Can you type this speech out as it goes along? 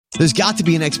There's got to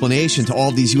be an explanation to all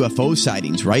of these UFO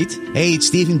sightings, right? Hey, it's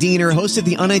Stephen Diener, host of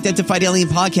the Unidentified Alien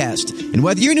Podcast. And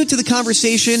whether you're new to the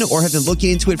conversation or have been looking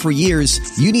into it for years,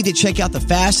 you need to check out the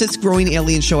fastest growing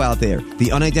alien show out there,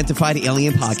 the Unidentified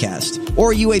Alien Podcast,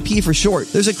 or UAP for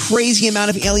short. There's a crazy amount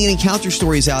of alien encounter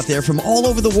stories out there from all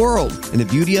over the world. And the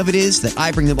beauty of it is that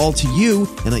I bring them all to you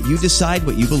and let you decide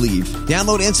what you believe.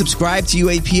 Download and subscribe to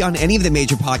UAP on any of the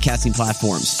major podcasting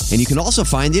platforms. And you can also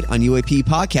find it on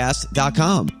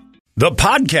UAPpodcast.com. The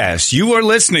podcast you are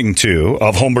listening to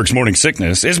of Holmberg's Morning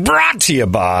Sickness is brought to you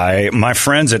by my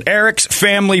friends at Eric's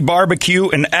Family Barbecue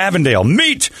in Avondale.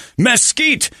 Meet,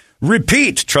 mesquite,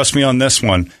 repeat. Trust me on this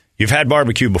one. You've had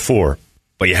barbecue before,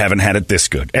 but you haven't had it this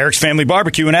good. Eric's Family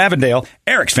Barbecue in Avondale,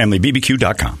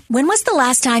 ericsfamilybbq.com. When was the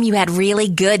last time you had really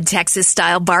good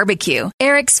Texas-style barbecue?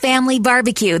 Eric's Family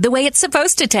Barbecue, the way it's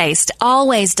supposed to taste.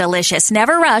 Always delicious,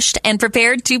 never rushed, and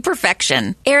prepared to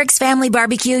perfection. Eric's Family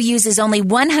Barbecue uses only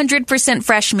 100%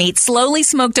 fresh meat, slowly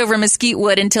smoked over mesquite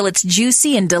wood until it's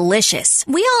juicy and delicious.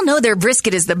 We all know their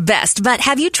brisket is the best, but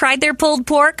have you tried their pulled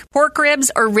pork, pork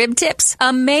ribs, or rib tips?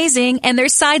 Amazing, and their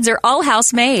sides are all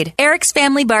house-made. Eric's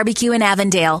Family Barbecue in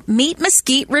Avondale. Meet,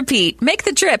 mesquite, repeat. Make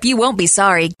the trip. You won't be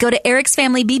sorry. Go to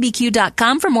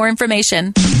ericsfamilybbq.com for more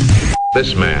information.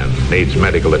 This man needs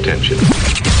medical attention.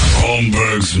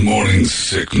 Holmberg's Morning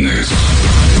Sickness.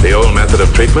 The old method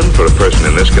of treatment for a person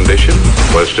in this condition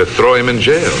was to throw him in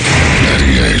jail.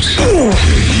 98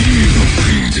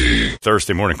 KUPD.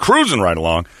 Thursday morning, cruising right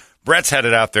along. Brett's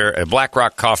headed out there at Black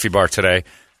Rock Coffee Bar today.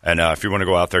 And if you want to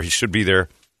go out there, he should be there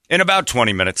in about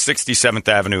 20 minutes. 67th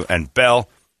Avenue and Bell.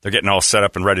 They're getting all set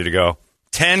up and ready to go.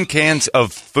 10 cans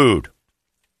of food.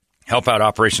 Help out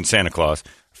Operation Santa Claus.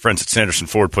 Friends at Sanderson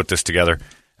Ford put this together,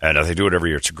 and they do it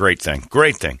every year. It's a great thing.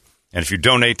 Great thing. And if you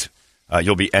donate,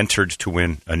 you'll be entered to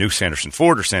win a new Sanderson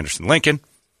Ford or Sanderson Lincoln.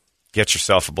 Get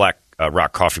yourself a Black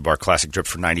Rock Coffee Bar Classic Drip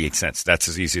for 98 cents. That's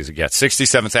as easy as it gets.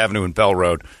 67th Avenue and Bell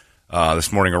Road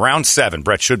this morning around 7.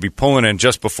 Brett should be pulling in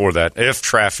just before that if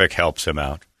traffic helps him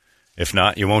out. If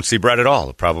not, you won't see Brett at all.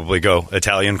 He'll probably go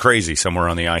Italian crazy somewhere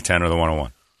on the I-10 or the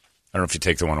 101. I don't know if you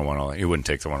take the 101. You wouldn't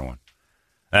take the 101.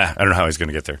 I don't know how he's going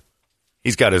to get there.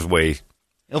 He's got his way.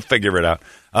 He'll figure it out.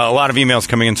 A lot of emails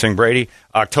coming in saying, Brady,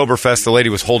 Oktoberfest, the lady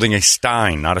was holding a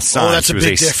Stein, not a sign. Oh, that's she a was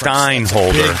big a difference. Stein That's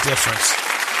holder. a big difference.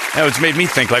 That was made me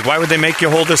think, like, why would they make you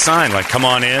hold a sign? Like, come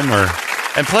on in, or...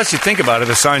 And plus, you think about it,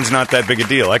 the sign's not that big a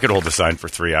deal. I could hold a sign for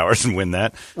 3 hours and win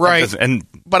that. Right.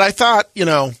 But I thought,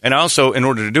 And also, in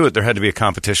order to do it, there had to be a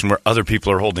competition where other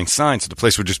people are holding signs. So the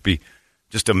place would just be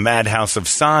just a madhouse of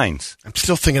signs. I'm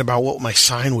still thinking about what my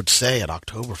sign would say at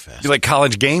Oktoberfest. It'd be like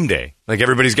college game day. Like,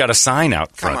 everybody's got a sign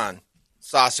out front. Come on.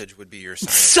 Sausage would be your sign.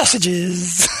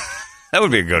 Sausages. That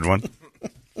would be a good one.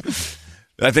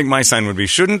 I think my sign would be,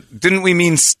 didn't we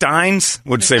mean Steins?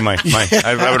 Would say I would write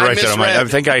that on my, I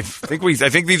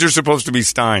think these are supposed to be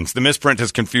Steins. The misprint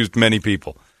has confused many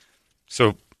people.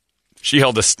 So she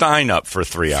held a Stein up for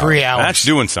 3 hours. 3 hours. That's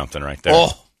doing something right there.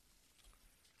 Oh.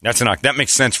 That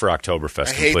makes sense for Oktoberfest.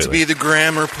 I hate to be the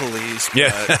grammar police. But...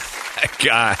 Yeah.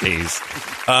 Guys.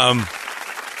 I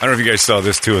don't know if you guys saw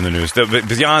this, too, in the news.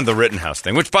 Beyond the Rittenhouse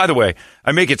thing, which, by the way,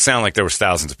 I make it sound like there was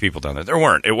thousands of people down there. There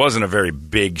weren't. It wasn't a very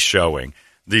big showing.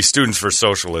 The Students for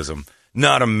Socialism,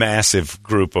 not a massive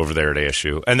group over there at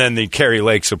ASU. And then the Kari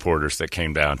Lake supporters that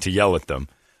came down to yell at them,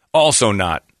 also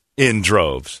not in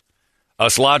droves.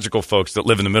 Us logical folks that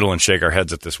live in the middle and shake our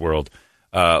heads at this world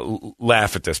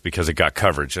laugh at this because it got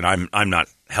coverage. And I'm not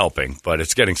helping, but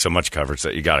it's getting so much coverage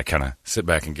that you got to kind of sit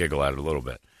back and giggle at it a little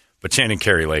bit. But chanting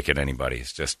Kari Lake at anybody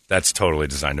is that's totally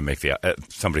designed to make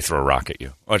somebody throw a rock at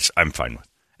you, which I'm fine with.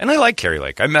 And I like Kari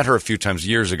Lake. I met her a few times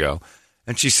years ago,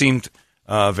 and she seemed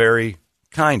very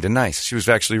kind and nice. She was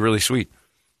actually really sweet.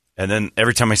 And then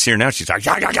every time I see her now, she's like,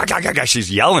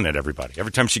 she's yelling at everybody.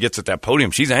 Every time she gets at that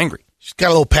podium, she's angry. She's got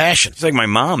a little passion. She's like my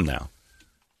mom now.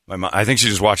 I think she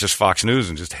just watches Fox News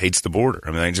and just hates the border.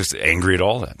 I mean, just angry at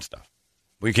all that stuff.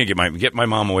 We can't get my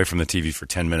mom away from the TV for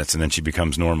 10 minutes, and then she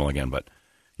becomes normal again. But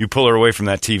you pull her away from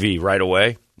that TV right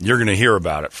away, you're going to hear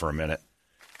about it for a minute.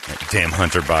 Damn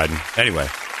Hunter Biden. Anyway,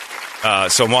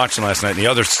 so I'm watching last night, and the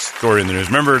other story in the news,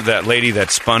 remember that lady that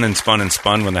spun and spun and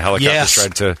spun when the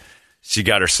helicopter she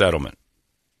got her settlement.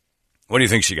 What do you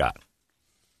think she got?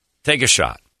 Take a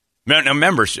shot. Now,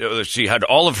 remember, she had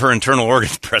all of her internal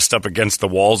organs pressed up against the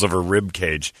walls of her rib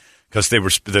cage because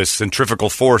the centrifugal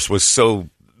force was so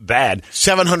bad.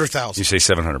 700,000. You say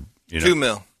 700. $2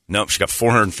 million. Nope, she got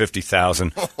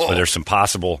 450,000. But there's some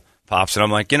possible pops, and I'm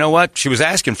like, you know what? She was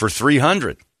asking for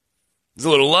 300. It's a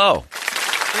little low.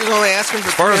 She was only asking for.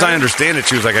 As far as I understand it,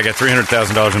 she was like, I got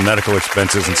 $300,000 in medical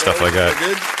expenses and stuff like that.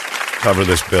 Good. Cover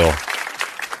this bill.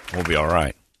 We'll be all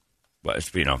right. but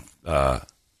I've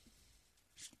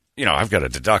got a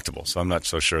deductible, so I'm not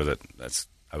so sure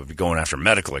I would be going after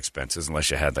medical expenses unless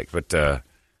you had but I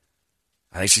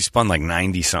think she spun like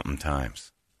 90-something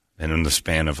times, and in the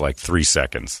span of like 3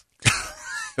 seconds.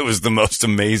 It was the most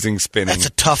amazing spinning. That's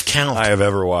a tough count I have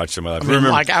ever watched in my life. I mean,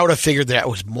 I would have figured that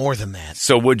was more than that.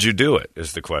 So would you do it?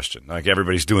 Is the question. Like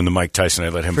everybody's doing the Mike Tyson. I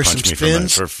let him for punch me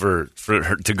spins? for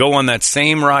her to go on that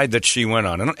same ride that she went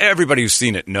on. And everybody who's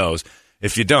seen it knows.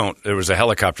 If you don't, there was a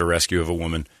helicopter rescue of a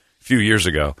woman a few years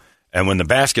ago. And when the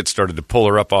basket started to pull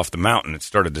her up off the mountain, it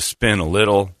started to spin a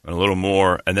little and a little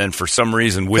more. And then for some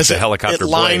reason, with the helicopter it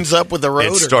lines blade, up with the rotor.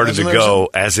 It started to go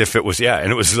as if it was, and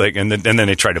it was like, and then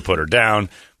they tried to put her down,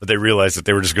 but they realized that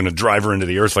they were just going to drive her into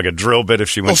the earth like a drill bit if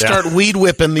she went down. They'll start weed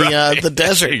whipping the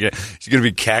desert. She's going to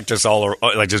be cactus all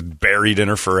like just buried in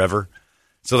her forever.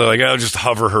 So they're like, just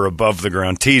hover her above the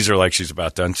ground, tease her like she's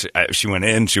about done. She went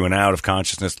in, she went out of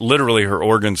consciousness. Literally, her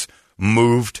organs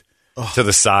moved to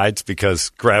the sides because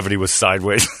gravity was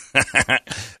sideways.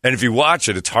 And if you watch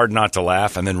it, it's hard not to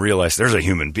laugh and then realize there's a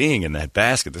human being in that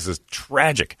basket. This is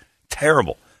tragic,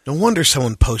 terrible. No wonder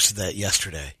someone posted that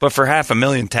yesterday. But for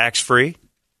 $500,000 tax-free,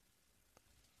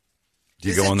 do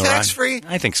you go on the ride? Tax-free?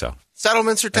 I think so.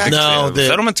 Settlements are tax-free? No, the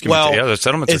settlements can be, the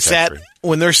settlements are tax-free.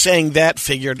 When they're saying that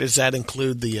figure, does that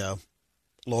include the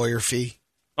lawyer fee?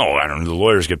 Oh, I don't know. The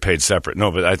lawyers get paid separate. No,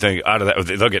 but I think out of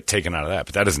that, they'll get taken out of that.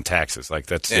 But that isn't taxes. Like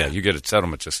that's you get a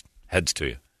settlement, just heads to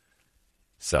you.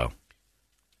 So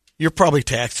you're probably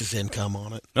taxed as income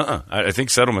on it. I think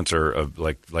settlements are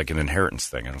like an inheritance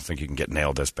thing. I don't think you can get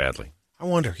nailed as badly. I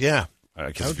wonder. Yeah,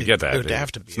 because if you get that, it would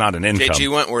have to be. It's not an income. J.G.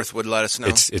 Wentworth would let us know.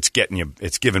 It's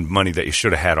giving money that you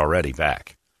should have had already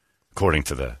back, according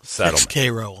to the settlement.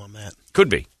 K-row on that could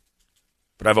be.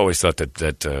 But I've always thought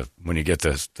that when you get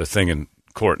the thing in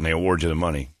court and they award you the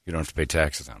money, you don't have to pay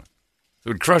taxes on it. It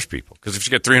would crush people because if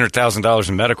you get $300,000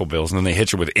 in medical bills and then they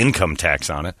hit you with income tax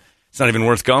on it, it's not even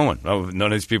worth going. None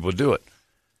of these people would do it.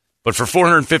 But for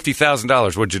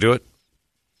 $450,000, would you do it?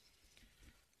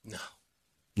 No.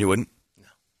 You wouldn't? No.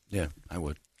 Yeah, I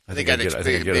would. I think I'd be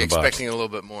expecting a little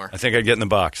bit more. I think I'd get in the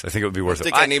box. I think it would be worth it. I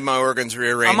think I need my organs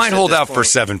rearranged. I might hold out for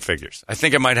 7 figures. I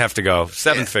think I might have to go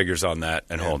 7 figures on that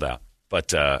and hold out.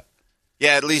 But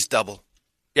at least double.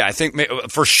 Yeah, I think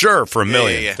for sure for $1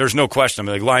 million. Yeah. There's no question.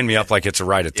 I mean, line me up like it's a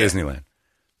ride at Disneyland.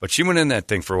 But she went in that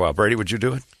thing for a while. Brady, would you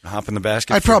do it? Hop in the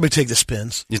basket? I'd probably take the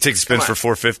spins. You take the spins for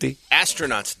 $450?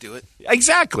 Astronauts do it.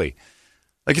 Exactly.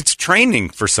 Like it's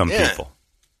training for some people.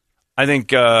 I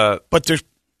think. But there's,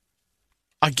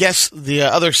 I guess the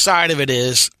other side of it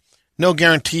is no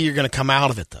guarantee you're going to come out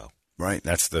of it, though. Right.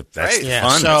 That's the Yeah,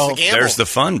 fun. so- There's the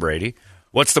fun, Brady.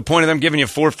 What's the point of them giving you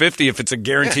 $450 if it's a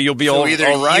guarantee you'll be all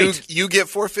right? You get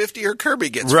 $450 or Kirby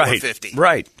gets right, $450.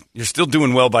 Right. You're still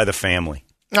doing well by the family.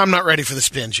 I'm not ready for the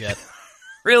spins yet.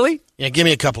 Really? Yeah, give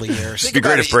me a couple of years. It'd be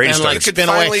great if Brady and started. spin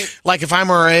away. Like if I'm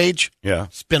her age, Yeah.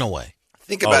 spin away.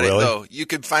 Think about really? it, though. You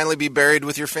could finally be buried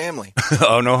with your family.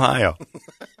 Oh, in Ohio.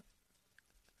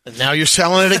 And now you're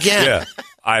selling it again. Yeah.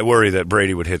 I worry that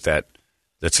Brady would hit that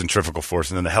centrifugal force,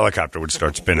 and then the helicopter would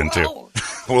start spinning, too. Whoa,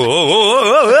 whoa, whoa,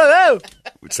 whoa, whoa.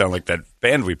 Would sound like that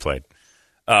band we played.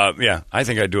 Yeah, I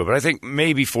think I'd do it, but I think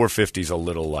maybe 450 is a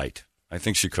little light. I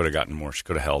think she could have gotten more. She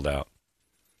could have held out.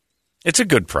 It's a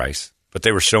good price, but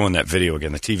they were showing that video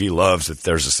again. The TV loves that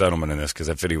there's a settlement in this because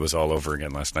that video was all over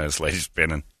again last night. This lady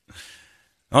spinning.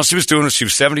 All she was doing was she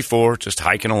was 74, just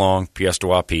hiking along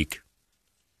Piestewa Peak.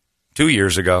 2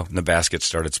 years ago, and the basket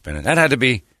started spinning. That had to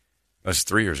be, that was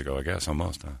 3 years ago, I guess,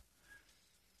 almost. Huh?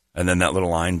 And then that little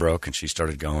line broke, and she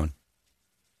started going.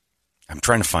 I'm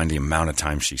trying to find the amount of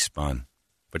time she spun.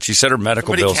 But she said her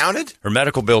medical bills. Counted? Her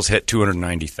medical bills hit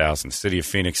 $290,000. The city of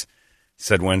Phoenix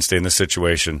said Wednesday in this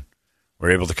situation,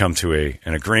 we're able to come to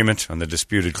an agreement on the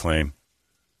disputed claim.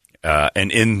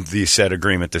 And in the said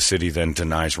agreement, the city then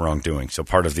denies wrongdoing. So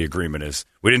part of the agreement is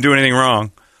we didn't do anything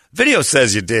wrong. Video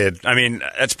says you did. I mean,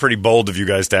 that's pretty bold of you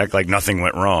guys to act like nothing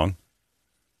went wrong.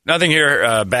 Nothing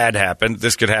here bad happened.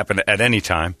 This could happen at any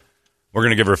time. We're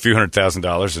going to give her a few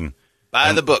 $100,000 and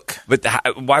Buy the book. But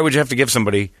why would you have to give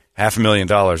somebody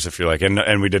 $500,000 if you're like,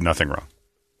 and we did nothing wrong?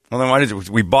 Well, then why did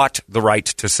we bought the right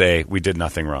to say we did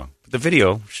nothing wrong? But the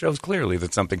video shows clearly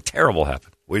that something terrible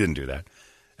happened. We didn't do that.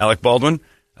 Alec Baldwin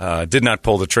did not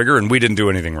pull the trigger, and we didn't do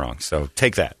anything wrong. So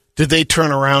take that. Did they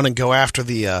turn around and go after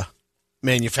the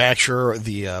manufacturer,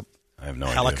 the I have no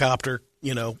helicopter,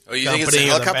 you think company, it's the or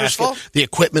helicopter's fault? The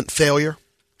equipment failure?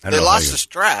 They lost the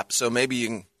strap, so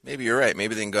maybe you're right.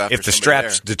 Maybe they can go after if the somebody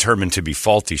strap's there. determined to be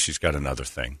faulty, she's got another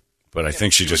thing. But I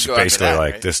think she just would go after basically that,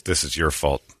 like, right? this is your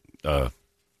fault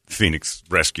Phoenix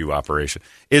rescue operation.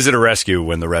 Is it a rescue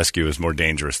when the rescue is more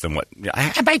dangerous than what?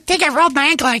 I think I rolled my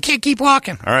ankle. I can't keep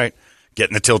walking. All right. Get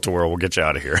in the tilt-a-whirl. We'll get you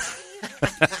out of here.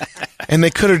 And they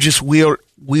could have just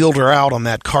wheeled her out on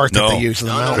that cart that they use in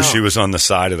the mountain. She was on the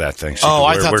side of that thing.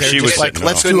 I thought they were just like,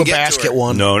 let's do a basket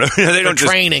one. No, they don't.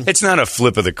 Training. It's not a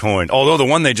flip of the coin. Although the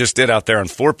one they just did out there on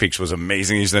Four Peaks was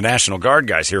amazing. These the National Guard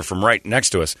guys here from right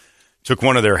next to us took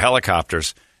one of their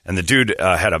helicopters, and the dude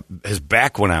his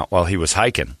back went out while he was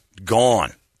hiking.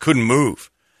 Gone. Couldn't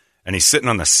move. And he's sitting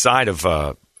on the side of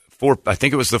I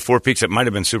think it was the Four Peaks. It might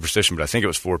have been Superstition, but I think it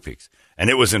was Four Peaks. And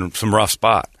it was in some rough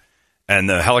spot. And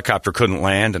the helicopter couldn't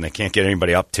land, and they can't get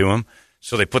anybody up to him.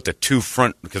 So they put the two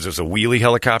front, because it was a wheelie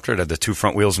helicopter. It had the two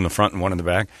front wheels in the front and one in the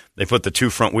back. They put the two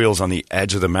front wheels on the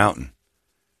edge of the mountain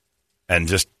and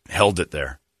just held it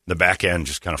there. The back end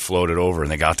just kind of floated over, and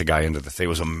they got the guy into the thing. It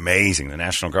was amazing. The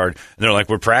National Guard. And they're like,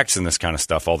 we're practicing this kind of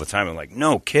stuff all the time. I'm like,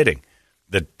 no kidding.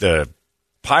 The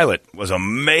pilot was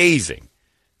amazing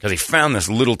because he found this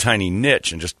little tiny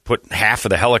niche and just put half of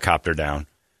the helicopter down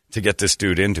to get this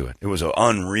dude into it. It was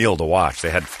unreal to watch.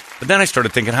 But then I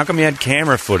started thinking, how come you had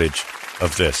camera footage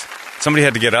of this? Somebody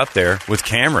had to get up there with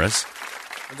cameras.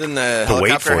 Didn't the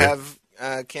helicopter have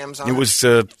cams on it? It was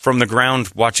from the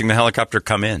ground watching the helicopter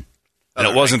come in. And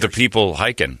it wasn't the people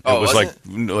hiking. It was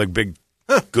like big,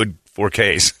 good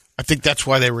 4Ks. I think that's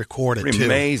why they record it, too.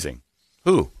 Amazing.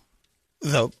 Who?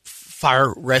 The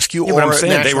fire rescue but I'm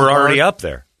saying they were already up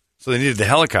there. So they needed the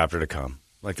helicopter to come.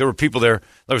 Like, there were people there.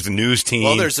 There was the news team.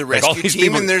 Well, there's a rescue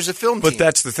team and there's a film team. But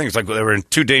that's the thing. It's like they were in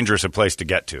too dangerous a place to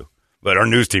get to. But our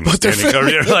news team was standing.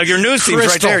 Like, your news team's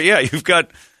right there. Yeah, you've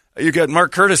got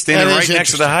Mark Curtis standing right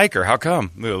next to the hiker. How come?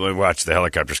 We'll watch the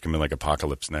helicopters come in like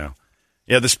Apocalypse Now.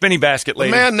 Yeah, the spinny basket lady.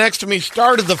 The man next to me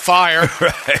started the fire.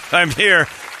 Right. I'm here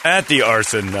at the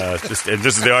arson. And this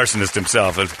is the arsonist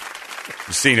himself.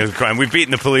 The scene of the crime. We've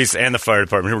beaten the police and the fire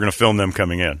department. We're going to film them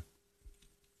coming in.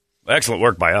 Excellent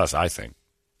work by us, I think.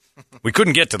 We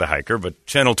couldn't get to the hiker, but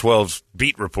Channel 12's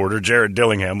beat reporter, Jared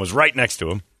Dillingham, was right next to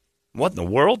him. What in the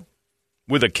world?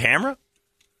 With a camera?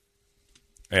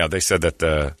 Yeah, they said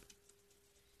that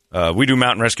we do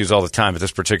mountain rescues all the time, but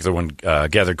this particular one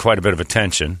gathered quite a bit of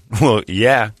attention. Well,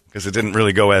 yeah, because it didn't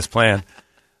really go as planned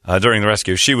during the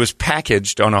rescue. She was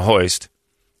packaged on a hoist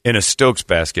in a Stokes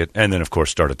basket and then, of course,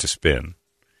 started to spin.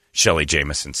 Shelley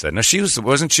Jameson said. Now,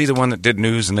 wasn't she the one that did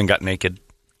news and then got naked?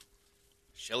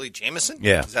 Shelley Jameson?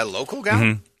 Yeah. Is that a local guy? Mm-hmm.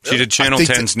 Really? She did Channel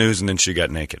 10's news, and then she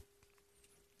got naked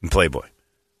in Playboy.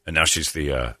 And now she's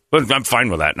the but I'm fine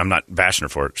with that, and I'm not bashing her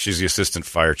for it. She's the assistant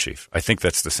fire chief. I think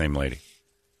that's the same lady.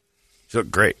 She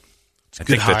looked great. I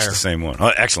think that's the same one.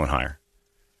 Oh, excellent hire.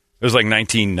 It was like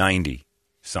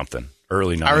 1990-something,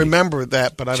 early 90s. I remember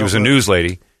that, but I don't know. She was a news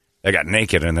lady that got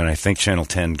naked, and then I think Channel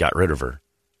 10 got rid of her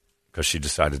because she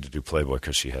decided to do Playboy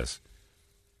because she's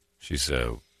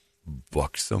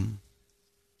buxom.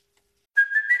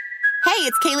 Hey,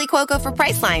 it's Kaylee Cuoco for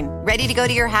Priceline. Ready to go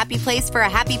to your happy place for a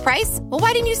happy price? Well,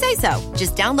 why didn't you say so?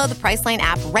 Just download the Priceline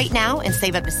app right now and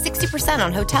save up to 60%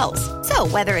 on hotels. So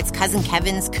whether it's Cousin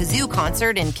Kevin's Kazoo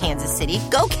Concert in Kansas City,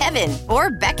 go Kevin, or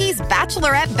Becky's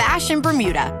Bachelorette Bash in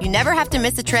Bermuda, you never have to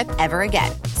miss a trip ever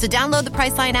again. So download the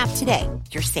Priceline app today.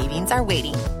 Your savings are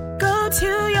waiting. Go to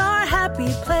your happy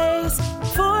place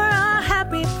for a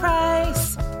happy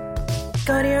price.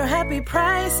 Go to your happy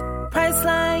price,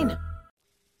 Priceline.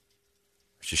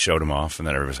 She showed him off, and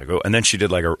then everybody's like, oh. And then she did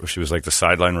she was like the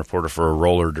sideline reporter for a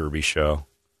roller derby show.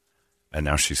 And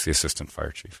now she's the assistant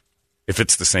fire chief. If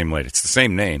it's the same lady, it's the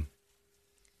same name.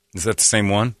 Is that the same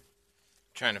one?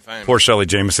 Trying to find Poor Shelley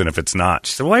Jameson if it's not.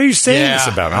 She said, why are you saying this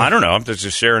about her? I don't know. I'm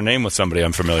just share a name with somebody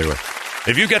I'm familiar with.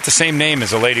 If you got the same name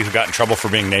as a lady who got in trouble for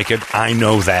being naked, I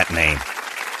know that name.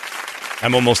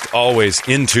 I'm almost always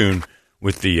in tune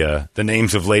with the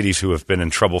names of ladies who have been in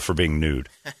trouble for being nude.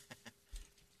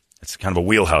 It's kind of a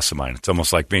wheelhouse of mine. It's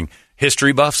almost like being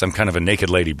history buffs. I'm kind of a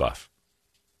naked lady buff.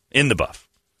 In the buff.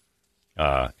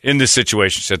 In this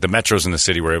situation, said the metros in the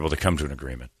city were able to come to an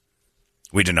agreement.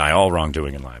 We deny all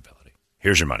wrongdoing and liability.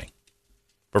 Here's your money.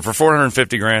 But for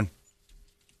 $450,000,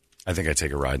 I think I'd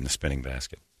take a ride in the spinning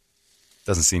basket.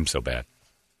 Doesn't seem so bad.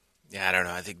 Yeah, I don't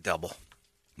know. I think double.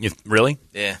 Really?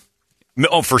 Yeah.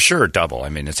 Oh, for sure, double. I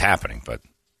mean, it's happening, but...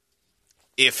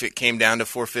 If it came down to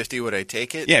 $450, would I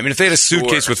take it? Yeah, I mean, if they had a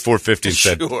suitcase with $450 and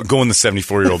said, go in the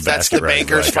 74-year-old basket. That's the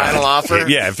banker's final offer?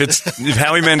 Yeah, if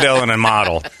Howie Mandel and a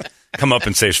model come up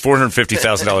and say, it's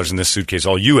 $450,000 in this suitcase,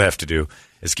 all you have to do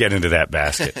is get into that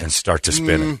basket and start to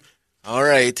spin it. All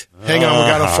right. Hang on, we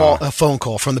got a phone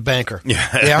call from the banker.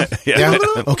 Yeah. Yeah?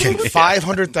 Okay,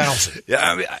 500,000. Yeah,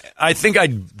 I mean, I think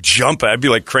I'd jump. I'd be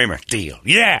like Kramer, deal,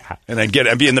 yeah, and I'd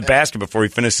be in the basket before he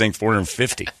finished saying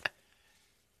 450.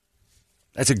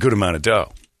 That's a good amount of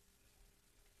dough.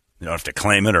 You don't have to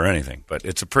claim it or anything, but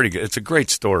it's a great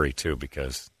story too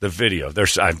because the video.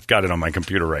 I've got it on my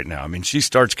computer right now. I mean, she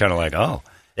starts kind of like, oh,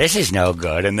 this is no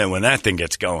good, and then when that thing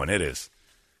gets going, it is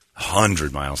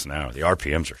 100 miles an hour. The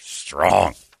RPMs are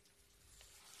strong.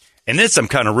 And this I'm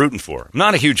kind of rooting for. I'm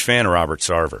not a huge fan of Robert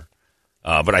Sarver,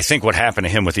 but I think what happened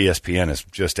to him with ESPN is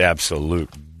just absolute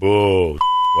bull.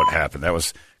 What happened? That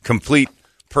was complete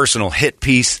personal hit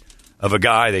piece of a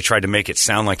guy. They tried to make it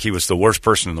sound like he was the worst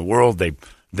person in the world. They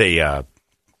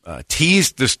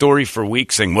teased the story for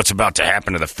weeks, saying what's about to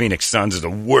happen to the Phoenix Suns is the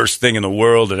worst thing in the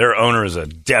world, and their owner is a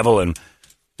devil. And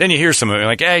then you hear some of it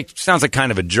like, hey, sounds like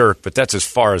kind of a jerk, but that's as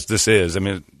far as this is. I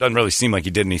mean, it doesn't really seem like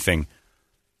he did anything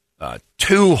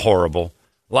too horrible.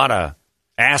 A lot of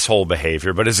asshole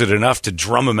behavior, but is it enough to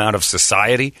drum him out of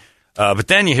society? But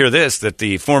then you hear this, that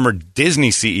the former Disney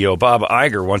CEO, Bob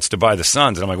Iger, wants to buy the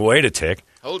Suns. And I'm like, wait a tick.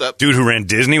 Hold up. Dude who ran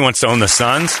Disney wants to own the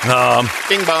Suns?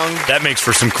 Bing bong. That makes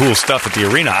for some cool stuff at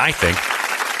the arena, I think.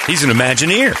 He's an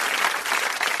Imagineer.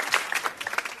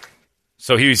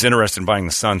 So he's interested in buying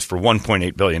the Suns for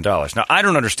 $1.8 billion. Now, I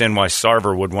don't understand why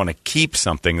Sarver would want to keep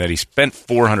something that he spent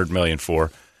 $400 million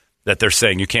for, that they're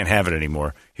saying you can't have it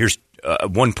anymore. Here's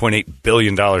 $1.8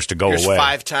 billion to go Here's away.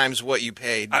 5 times what you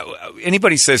paid.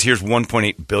 Anybody says here's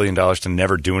 $1.8 billion to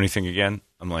never do anything again,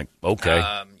 I'm like, okay.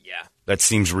 Yeah. That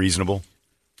seems reasonable.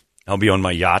 I'll be on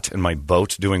my yacht and my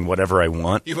boat doing whatever I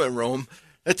want. You went Rome.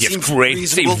 That Yeah, seems great.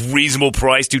 reasonable. It's a reasonable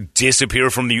price to disappear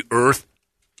from the earth.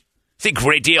 It's a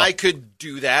great deal. I could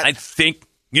do that. I think,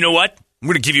 you know what? I'm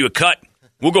going to give you a cut.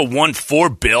 We'll go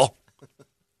 1-4, Bill.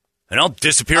 And I'll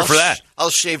disappear for that. I'll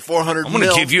shave $400 I'm going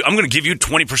to give you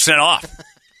 20% off.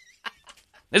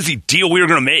 That's the deal we were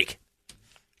going to make.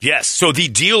 Yes. So the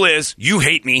deal is you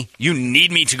hate me. You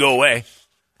need me to go away.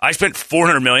 I spent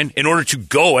 $400 million in order to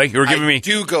go away. You're giving me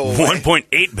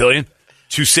 $1.8 billion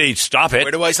to say stop it.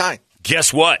 Where do I sign?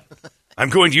 Guess what? I'm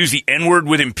going to use the N-word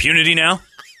with impunity now.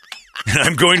 And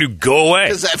I'm going to go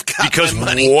away. Because my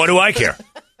money. What do I care?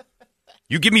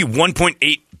 You give me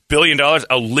 $1.8 billion,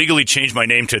 I'll legally change my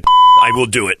name to I will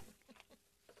do it.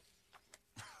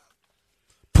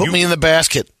 Put me in the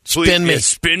basket. Spin me.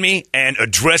 Spin me and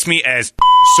address me as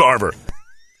Sarver.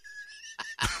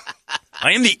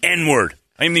 I am the N-word.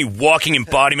 I am the walking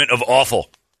embodiment of awful.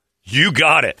 You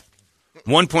got it.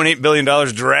 $1.8 billion,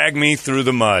 drag me through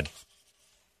the mud.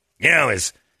 You know,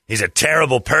 he's a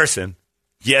terrible person.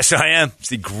 Yes, I am. It's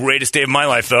the greatest day of my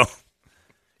life, though.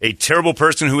 A terrible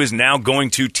person who is now going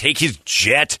to take his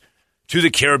jet to the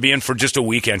Caribbean for just a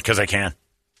weekend because I can.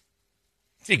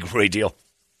 It's a great deal.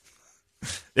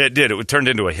 It did. It turned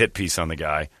into a hit piece on the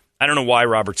guy. I don't know why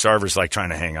Robert Sarver's like trying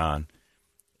to hang on.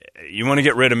 You want to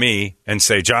get rid of me and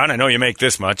say, John, I know you make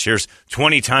this much. Here's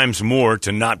 20 times more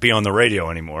to not be on the radio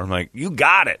anymore. I'm like, you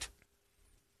got it.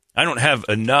 I don't have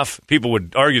enough, people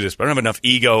would argue this, but I don't have enough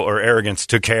ego or arrogance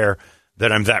to care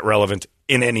that I'm that relevant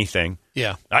in anything.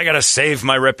 Yeah. I got to save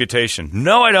my reputation.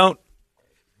 No, I don't.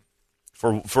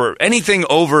 For anything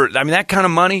over, I mean, that kind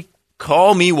of money,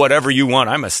 call me whatever you want.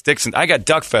 I'm a I got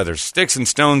duck feathers, sticks and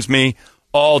stones me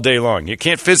all day long. You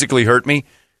can't physically hurt me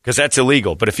because that's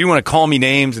illegal. But if you want to call me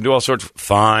names and do all sorts,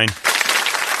 fine.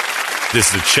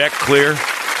 This is a check clear.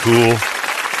 Cool.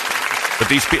 But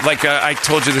these people, like I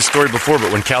told you this story before,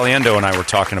 but when Caliendo and I were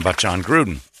talking about John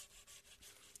Gruden,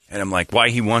 and I'm like, why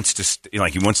he wants to,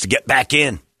 he wants to get back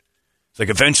in. It's like,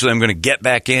 eventually I'm going to get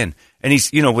back in. And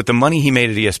he's, with the money he made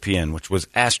at ESPN, which was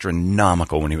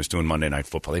astronomical when he was doing Monday Night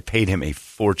Football, they paid him a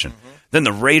fortune. Mm-hmm. Then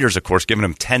the Raiders, of course, giving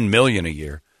him $10 million a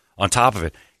year on top of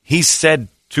it. He said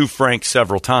to Frank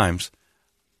several times,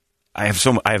 I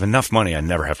have enough money, I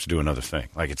never have to do another thing.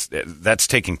 Like, that's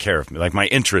taken care of me. Like, my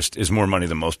interest is more money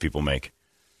than most people make,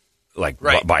 like,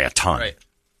 right. by a ton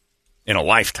in a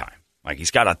lifetime. Like,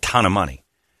 he's got a ton of money.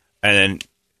 And then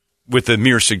with the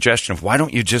mere suggestion of, why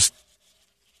don't you just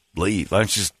leave? Why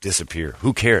don't you just disappear?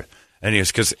 Who cares? And he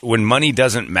goes, because when money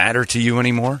doesn't matter to you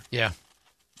anymore,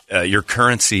 your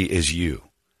currency is you.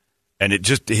 And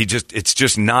it's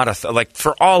just not like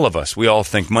for all of us, we all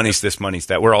think money's this, money's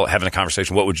that. We're all having a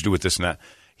conversation. What would you do with this and that?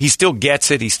 He still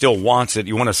gets it. He still wants it.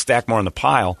 You want to stack more on the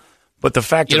pile. But the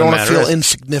fact of the matter is, you don't want to feel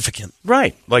insignificant.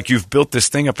 Right. Like you've built this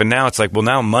thing up and now it's like, well,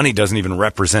 now money doesn't even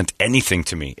represent anything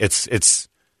to me. It's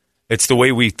the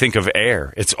way we think of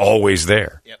air. It's always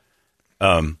there. Yep.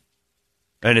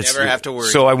 And it's never have to worry.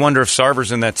 So I wonder if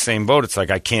Sarver's in that same boat. It's like,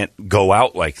 I can't go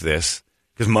out like this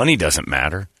because money doesn't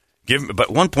matter. But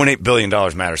 $1.8 billion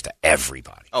matters to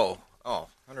everybody. Oh,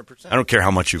 100%. I don't care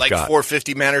how much you've got. Like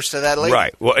 $450 matters to that lady?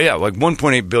 Right. Well, yeah, like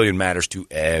 $1.8 billion matters to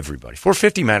everybody.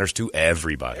 $450 matters to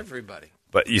everybody. Everybody.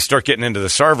 But you start getting into the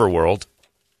Sarver world,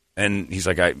 and he's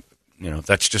like,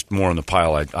 that's just more on the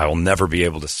pile. I will never be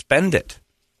able to spend it.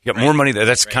 You got more money.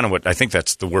 That's kind of what I think.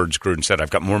 That's the words Gruden said.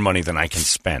 I've got more money than I can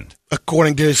spend.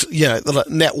 According to his the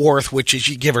net worth, which is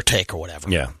you give or take or whatever.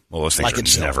 Yeah. Well, those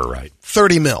things are never right.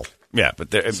 30 mil. Yeah,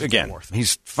 but again,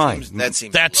 he's fine.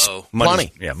 That's low.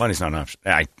 Money. Yeah, money's not an option.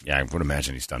 I would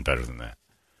imagine he's done better than that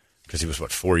because he was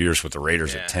 4 years with the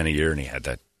Raiders at 10 a year, and he had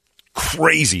that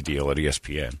crazy deal at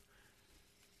ESPN.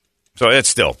 So it's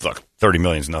still $30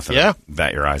 million is nothing. Yeah, to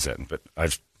bat your eyes at. But I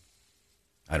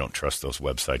don't trust those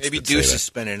websites. Maybe Deuce is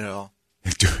spending it all.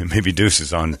 Maybe Deuce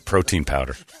is on protein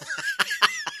powder.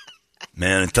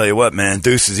 Man, I tell you what, man,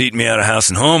 Deuce is eating me out of house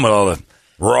and home with all the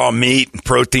raw meat and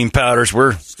protein powders.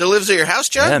 Still lives at your house,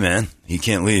 John? Yeah, man. He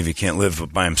can't leave. He can't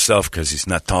live by himself because he's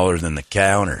not taller than the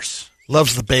counters.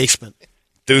 Loves the basement.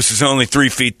 Deuce is only 3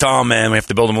 feet tall, man. We have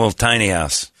to build him a little tiny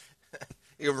house.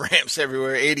 He ramps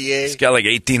everywhere, ADA. He's got like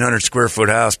 1,800 square foot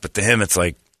house, but to him it's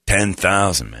like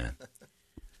 10,000, man.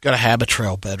 Got a habit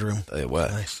trail bedroom. Tell you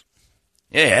what. Nice.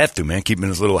 Yeah, you have to, man. Keep him in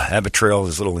his little habit trail,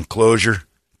 his little enclosure.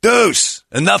 Deuce,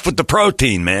 enough with the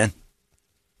protein, man.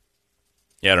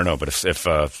 Yeah, I don't know, but if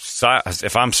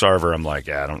I'm Sarver, I'm like,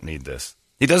 I don't need this.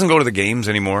 He doesn't go to the games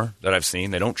anymore that I've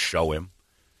seen. They don't show him.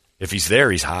 If he's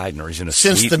there, he's hiding or he's in a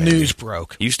suite. Since the news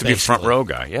broke. He used to be a front row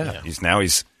guy, yeah.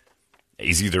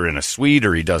 He's either in a suite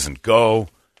or he doesn't go.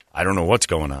 I don't know what's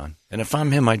going on. And if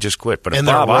I'm him, I just quit. But if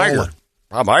Bob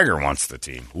Iger wants the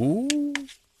team, ooh,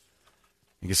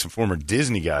 you get some former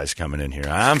Disney guys coming in here.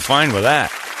 I'm fine with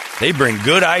that. They bring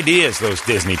good ideas, those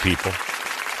Disney people.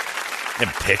 And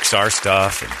Pixar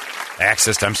stuff and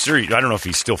access to, I'm sure, I don't know if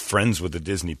he's still friends with the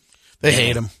Disney. They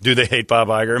hate him. Do they hate Bob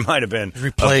Iger? It might have been.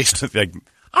 Replaced. All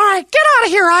right, get out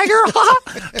of here,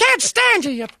 Iger. Can't stand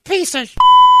you piece of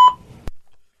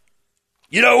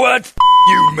You know what?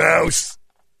 You mouse.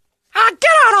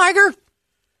 Get out, Iger.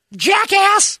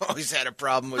 Jackass. Always had a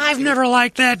problem with I've never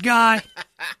liked that guy.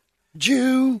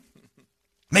 Jew.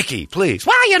 Mickey, please.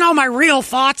 Well, you know my real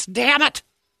thoughts, damn it.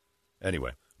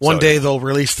 Anyway. One day they'll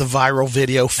release the viral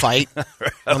video fight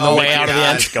on the way out of the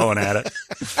end. Going at it.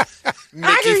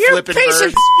 Iger, you piece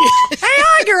of Hey,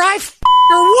 Iger, I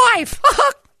your wife.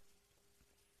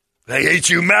 I hate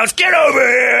you, mouse. Get over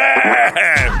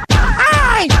here.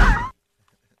 Hi.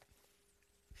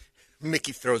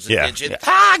 Mickey throws a midget. Yeah.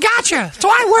 I gotcha. So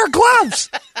I wear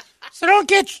gloves. So don't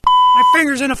get my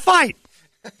fingers in a fight.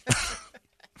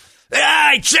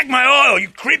 Hey, check my oil, you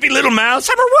creepy little mouse.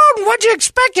 I'm a rodent. What'd you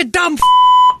expect, you dumb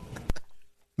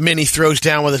Minnie throws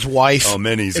down with his wife. Oh,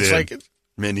 Minnie's it's in. Like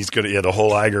Minnie's good. Yeah, the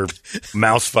whole Iger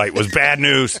mouse fight was bad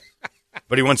news.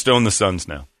 But he wants to own the Suns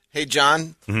now. Hey,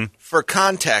 John, for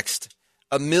context,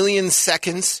 1 million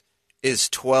seconds is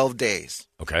 12 days.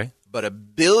 Okay. But 1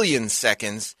 billion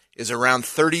seconds is around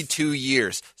 32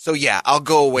 years. So, yeah, I'll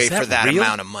go away for that real?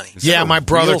 amount of money. Yeah, my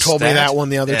brother told me that one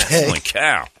the other day. Holy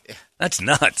cow. That's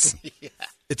nuts. Yeah.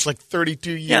 It's like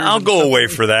 32 years. Yeah, I'll go away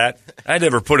for that. I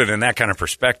never put it in that kind of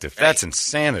perspective. That's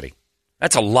insanity.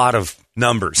 That's a lot of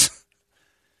numbers.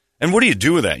 And what do you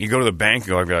do with that? You go to the bank and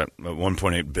go, I've got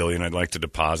 $1.8 billion I'd like to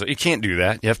deposit. You can't do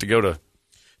that. You have to go to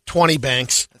 20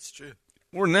 banks. That's true.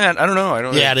 More than that, I don't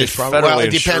know. Yeah, it is probably. Well,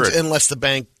 it depends unless the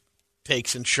bank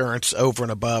takes insurance over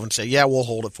and above and say, yeah, we'll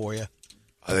hold it for you.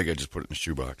 I think I just put it in the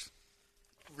shoebox.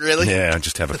 Really? Yeah,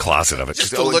 just have a closet of it.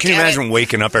 Just can you imagine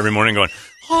waking up every morning going,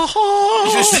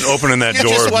 just opening that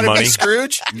door just of want money? To be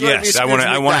Scrooge? Yes,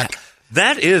 I want.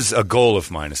 That is a goal of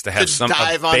mine: is to have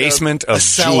a basement of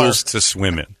jewels to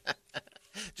swim in.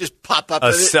 Just pop up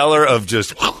a cellar of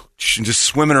just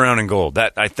swimming around in gold.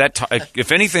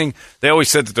 If anything, they always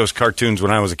said that those cartoons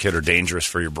when I was a kid are dangerous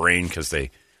for your brain because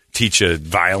they teach you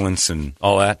violence and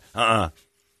all that.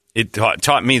 It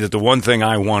taught me that the one thing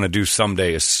I want to do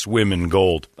someday is swim in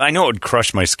gold. I know it would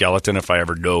crush my skeleton if I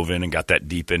ever dove in and got that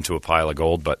deep into a pile of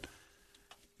gold, but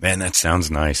man, that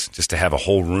sounds nice. Just to have a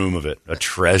whole room of it, a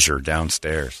treasure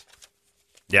downstairs.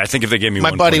 Yeah, I think if they gave me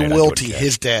my buddy Wilty,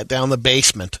 his dad, down the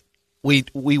basement, we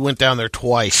went down there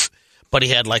twice, but he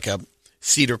had like a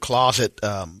cedar closet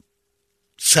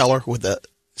cellar with a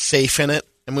safe in it,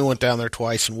 and we went down there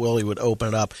twice, and Willie would open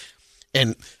it up,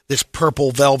 and this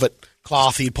purple velvet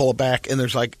cloth, he'd pull it back, and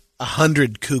there's like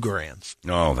 100 cougarans.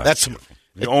 Oh, that's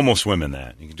you almost swim in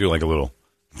that. You can do like a little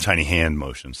tiny hand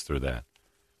motions through that.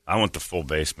 I want the full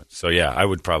basement. So, yeah, I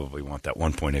would probably want that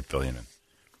 $1.8 billion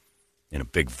in a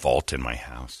big vault in my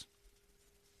house.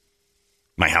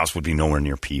 My house would be nowhere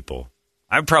near people.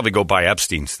 I'd probably go buy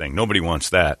Epstein's thing. Nobody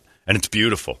wants that. And it's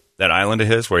beautiful. That island of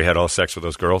his where he had all sex with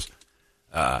those girls,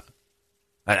 that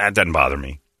doesn't bother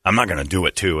me. I'm not going to do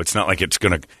it, too. It's not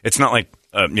like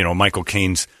Michael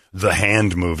Caine's The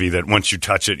Hand movie that once you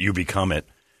touch it, you become it.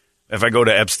 If I go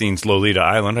to Epstein's Lolita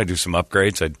Island, I do some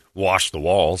upgrades. I'd wash the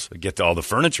walls, I'd get all the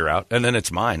furniture out, and then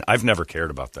it's mine. I've never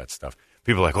cared about that stuff.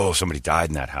 People are like, oh, somebody died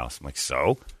in that house. I'm like,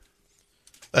 so?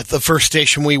 At the first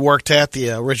station we worked at, the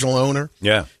original owner,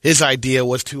 his idea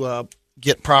was to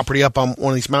get property up on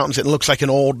one of these mountains. It looks like an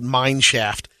old mine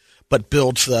shaft, but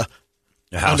builds the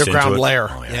underground lair.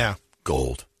 Oh, yeah.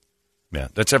 Gold. Yeah,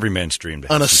 that's every man's dream.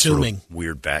 Unassuming. Sort of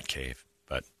weird bat cave,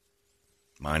 but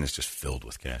mine is just filled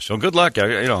with cash. So good luck.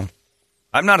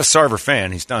 I'm not a Sarver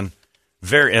fan. He's done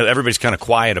everybody's kind of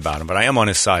quiet about him, but I am on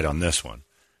his side on this one.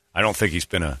 I don't think he's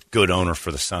been a good owner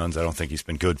for the Suns. I don't think he's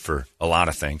been good for a lot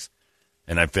of things.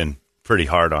 And I've been pretty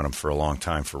hard on him for a long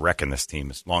time for wrecking this team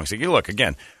as long as you look,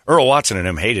 again, Earl Watson and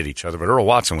him hated each other, but Earl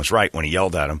Watson was right when he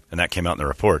yelled at him, and that came out in the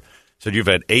report. Said you've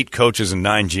had 8 coaches and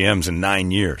 9 GMs in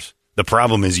 9 years. The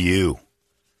problem is you.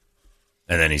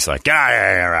 And then he's like,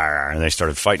 and they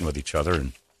started fighting with each other,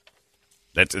 and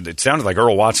it sounded like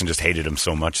Earl Watson just hated him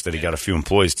so much that he got a few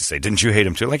employees to say, didn't you hate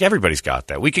him too? Like, everybody's got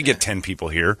that. We could get 10 people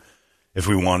here if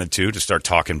we wanted to start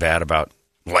talking bad about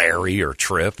Larry or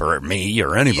Tripp or me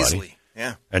or anybody. Easily,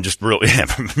 yeah. And just really,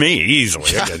 me,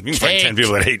 easily. You can find 10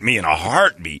 people that hate me in a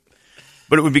heartbeat.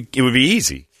 But it would be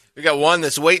easy. We got one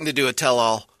that's waiting to do a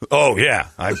tell-all. Oh, yeah.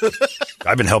 I've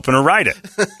been helping her write it.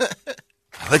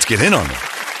 Let's get in on it.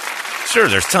 Sure,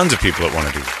 there's tons of people that want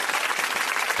to do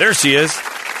that. There she is.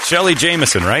 Shelly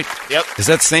Jamison, right? Yep. Is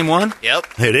that the same one?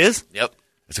 Yep. It is? Yep.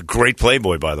 It's a great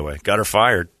Playboy, by the way. Got her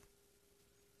fired.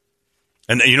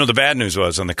 And the bad news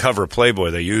was on the cover of Playboy,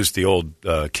 they used the old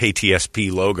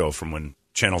KTSP logo from when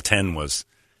Channel 10 was,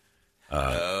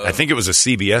 I think it was a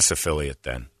CBS affiliate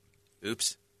then.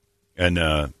 Oops.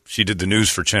 And she did the news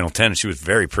for Channel 10, and she was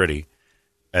very pretty.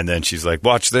 And then she's like,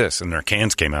 watch this. And their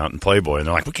cans came out in Playboy. And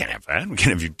they're like, we can't have that. We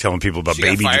can't have you telling people about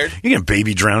baby. You can have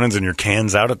baby drownings and your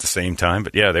cans out at the same time.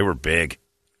 But, yeah, they were big.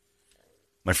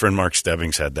 My friend Mark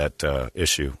Stebbings had that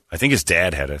issue. I think his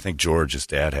dad had it. I think George, his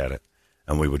dad, had it.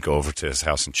 And we would go over to his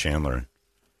house in Chandler, and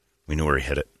we knew where he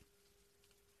hid it.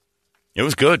 It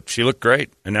was good. She looked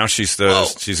great. And now she's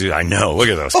I know. Look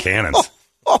at those cannons.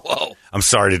 Whoa. I'm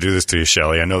sorry to do this to you,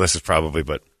 Shelly. I know this is probably,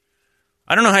 but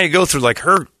I don't know how you go through, like,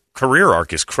 her career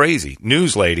arc is crazy.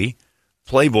 News lady,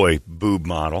 Playboy boob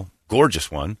model, gorgeous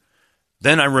one.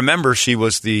 Then I remember she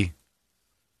was the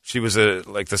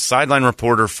sideline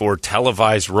reporter for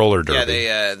televised roller derby.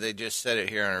 Yeah, they just said it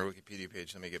here on our Wikipedia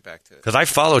page. Let me get back to it. Because I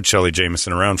followed Shelly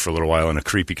Jamison around for a little while in a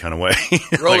creepy kind of way.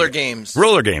 Roller games.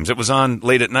 Roller games. It was on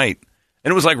late at night.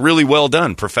 And it was like really well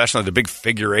done, professional, the big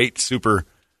figure 8 super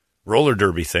roller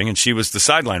derby thing, and she was the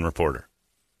sideline reporter.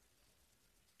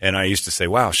 And I used to say,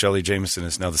 wow, Shelly Jamison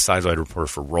is now the sideline reporter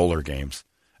for roller games.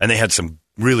 And they had some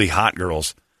really hot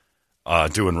girls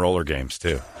doing roller games,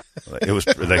 too. It was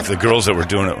like the girls that were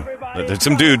doing it. There's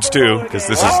some dudes, too, because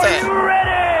this is...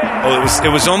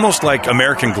 it was almost like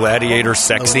American Gladiator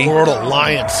sexy. The World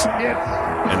Alliance.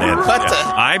 And then,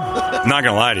 I'm not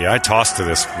going to lie to you, I tossed to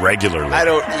this regularly. I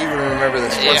don't even remember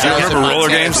this. Do you remember roller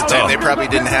games? They probably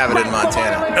didn't have it in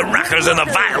Montana. The Rockers and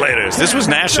the Violators. This was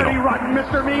national.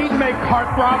 Mr. Mead make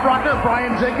heartthrob rocker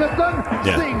Brian Jacobson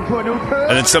sing to a new turn.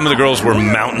 And then some of the girls were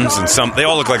mountains, and they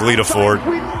all looked like Lita Ford.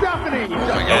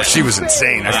 Oh, she was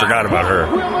insane. I forgot about her.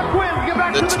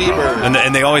 The T-Bird.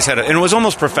 And they always had and it was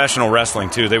almost professional wrestling,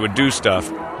 too. They would do stuff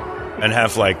and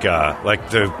have like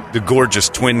the gorgeous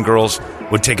twin girls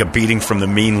would take a beating from the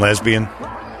mean lesbian,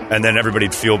 and then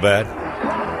everybody'd feel bad.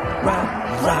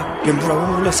 Rock and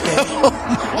roll skate. At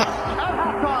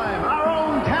halftime, our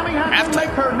own Tammy Hatton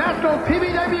makes her national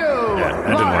TV debut. Yeah,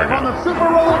 that didn't work on the Super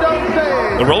Roller Dome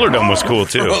stage. The Roller Dome was cool,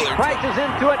 too. Crashes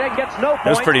into it and gets no It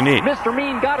was pretty neat. Mr.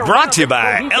 Mean got Brought to you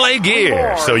by LA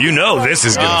Gear. So you know this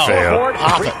is going to fail.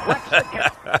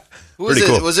 Pretty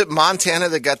cool. Was it Montana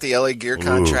that got the LA Gear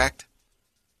contract?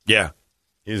 Yeah.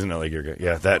 He's an LA Gear guy.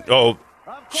 Yeah,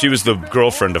 she was the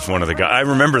girlfriend of one of the guys. I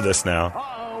remember this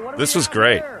now. This was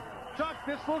great.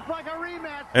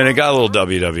 And it got a little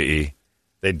WWE.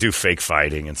 They do fake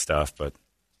fighting and stuff, but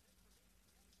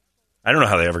I don't know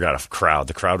how they ever got a crowd.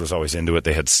 The crowd was always into it.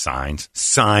 They had signs.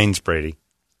 Signs, Brady.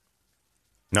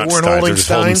 Not weren't signs. holding They're just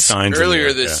holding signs? signs.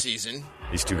 Earlier this season.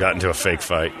 These two got into a fake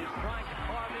fight.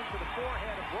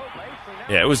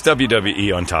 Yeah, it was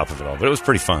WWE on top of it all, but it was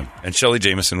pretty fun. And Shelly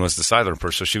Jamison was the sideline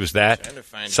reporter, so she was that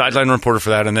sideline reporter for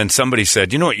that. And then somebody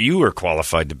said, you know what you were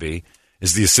qualified to be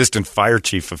is the assistant fire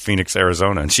chief of Phoenix,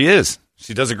 Arizona. And she is.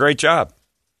 She does a great job.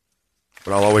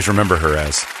 But I'll always remember her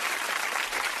as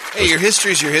Hey, your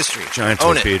history's your history. Giant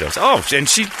Own torpedoes. Oh, and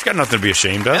she's got nothing to be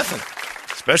ashamed of. Nothing.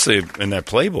 Especially in that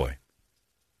Playboy.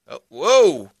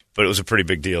 Whoa. But it was a pretty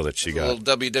big deal that she got. A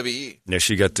little WWE. Yeah,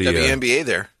 she got the WNBA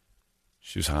there.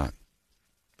 She was hot.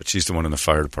 But she's the one in the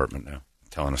fire department now,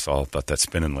 telling us all about that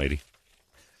spinning lady.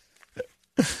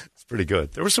 It's pretty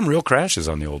good. There were some real crashes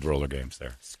on the old roller games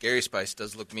there. Scary Spice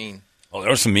does look mean. Oh, there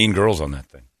were some mean girls on that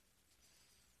thing.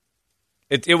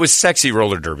 It was sexy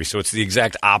roller derby, so it's the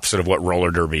exact opposite of what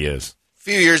roller derby is. A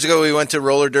few years ago, we went to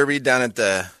roller derby down at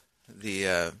the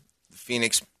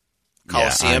Phoenix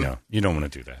Coliseum. Yeah, I know. You don't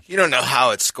want to do that. You don't know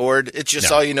how it's scored. It's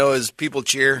just all you know is people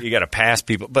cheer. You got to pass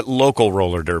people, but local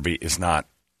roller derby is not.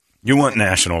 You want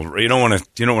national. You don't want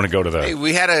to go to the. Hey,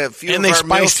 we had a few and of they our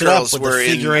MILF spiced it up girls with were the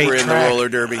in figure eight the track. roller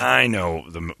derby. I know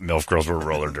the MILF girls were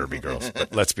roller derby girls,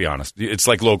 but let's be honest. It's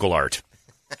like local art.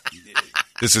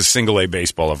 This is single A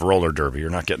baseball of roller derby.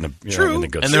 You're not getting the True, getting the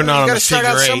good and stuff. they're not You on got the to start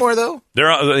figure out eight. somewhere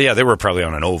though. They were probably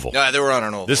on an oval. No, they were on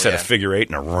an oval. This had a figure eight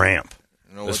and a ramp.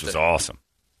 This was awesome.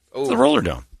 Oh. It's the roller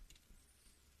dome.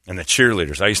 And the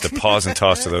cheerleaders. I used to pause and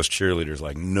toss to those cheerleaders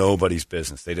like nobody's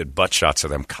business. They did butt shots of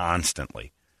them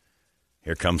constantly.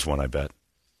 Here comes one, I bet.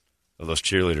 Of those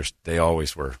cheerleaders, they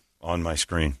always were on my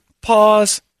screen.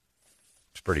 Pause.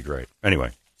 It's pretty great.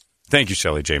 Anyway, thank you,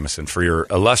 Shelly Jamison, for your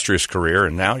illustrious career,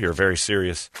 and now you're a very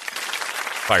serious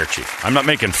fire chief. I'm not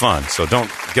making fun, so don't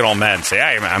get all mad and say,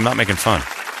 hey, I'm not making fun.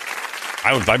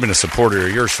 I've been a supporter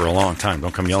of yours for a long time.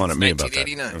 Don't come yelling at me about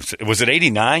that. Was it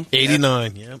 89?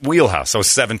 89, yeah. Wheelhouse. I was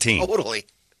 17. Totally.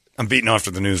 I'm beating off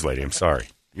to the news lady. I'm sorry.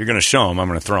 You're going to show him. I'm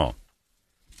going to throw him.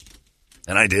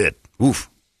 And I did.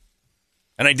 Oof.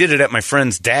 And I did it at my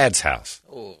friend's dad's house.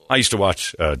 Oh. I used to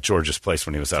watch George's place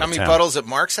when he was out of Tommy town. Puddles at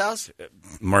Mark's house?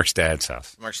 Mark's dad's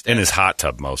house. Mark's In dad's his hot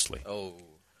tub, mostly. Oh.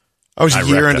 I was a I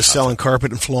year wrecked into that selling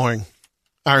carpet and flooring.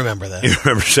 I remember that. You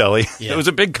remember Shelley? Yeah. It was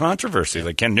a big controversy.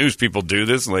 Like, can news people do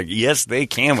this? Like, yes, they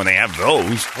can when they have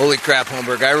those. Holy crap,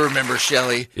 Holmberg. I remember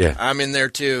Shelly. Yeah. I'm in there,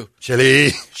 too.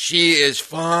 Shelley. She is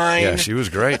fine. Yeah, she was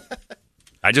great.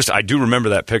 I do remember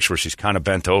that picture where she's kind of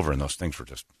bent over and those things were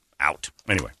just out.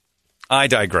 Anyway, I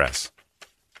digress.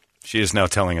 She is now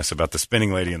telling us about the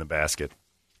spinning lady in the basket.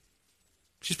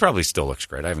 She probably still looks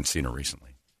great. I haven't seen her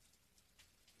recently.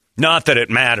 Not that it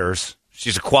matters.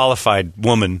 She's a qualified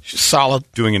woman. She's solid.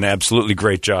 Doing an absolutely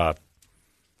great job.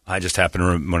 I just happen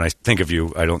to, when I think of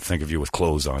you, I don't think of you with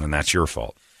clothes on, and that's your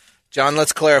fault. John,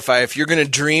 let's clarify. If you're going to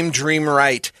dream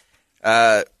right.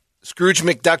 Scrooge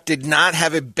McDuck did not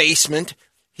have a basement.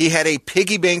 He had a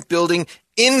piggy bank building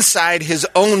inside his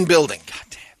own building.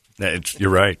 God damn. You're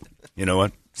right. You know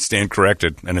what? Stand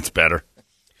corrected, and it's better.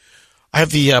 I have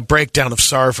the breakdown of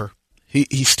Sarver.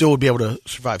 He still would be able to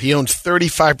survive. He owns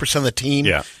 35% of the team.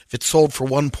 Yeah. If it's sold for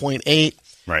 1.8,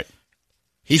 right,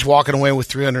 he's walking away with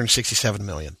 $367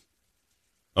 million.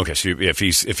 Okay, so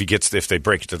if they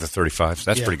break it to the 35,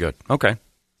 that's pretty good. Okay,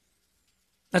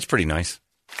 that's pretty nice.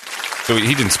 So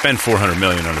he didn't spend $400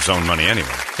 million on his own money anyway.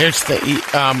 Here's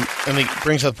and he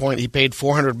brings up the point. He paid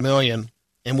 $400 million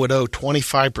and would owe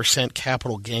 25%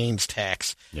 capital gains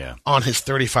tax. Yeah. On his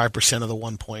 35% of the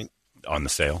 1 point. On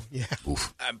the sale? Yeah.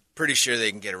 Oof. I'm pretty sure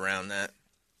they can get around that.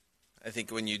 I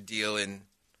think when you deal in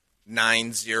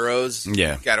 9 zeros,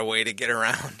 yeah, you've got a way to get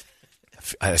around.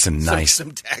 That's a nice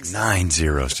some tax. 9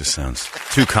 zeros. Just sounds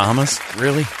 2 commas.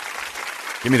 Really?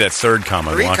 Give me that third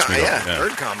comma. And watch me go. Yeah,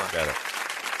 third comma. Got it.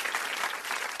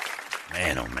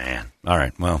 Man, oh man. All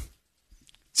right. Well,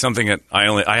 something that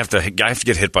I have to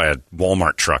get hit by a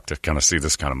Walmart truck to kind of see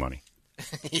this kind of money.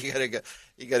 You gotta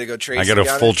go Tracy. I got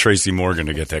a full Tracy Morgan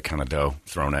to get that kind of dough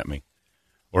thrown at me.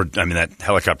 Or, I mean, that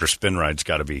helicopter spin ride's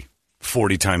got to be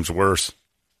 40 times worse.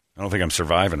 I don't think I'm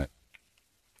surviving it.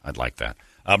 I'd like that.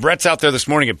 Brett's out there this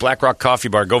morning at Black Rock Coffee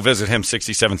Bar. Go visit him,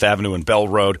 67th Avenue and Bell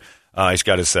Road. He's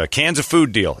got his cans of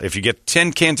food deal. If you get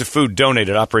 10 cans of food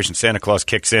donated, Operation Santa Claus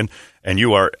kicks in, and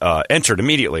you are entered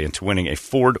immediately into winning a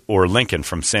Ford or Lincoln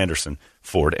from Sanderson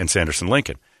Ford and Sanderson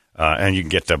Lincoln. And you can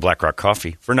get Black Rock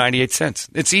Coffee for 98 cents.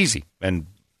 It's easy. And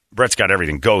Brett's got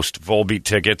everything. Ghost, Volbeat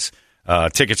tickets,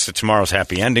 tickets to tomorrow's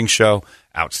Happy Ending show,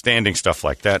 outstanding stuff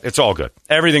like that. It's all good.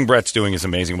 Everything Brett's doing is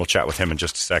amazing. We'll chat with him in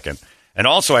just a second. And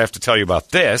also I have to tell you about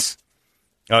this.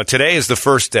 Today is the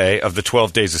first day of the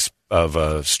 12 days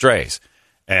of strays.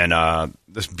 And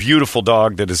this beautiful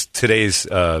dog that is today's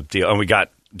deal. And we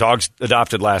got dogs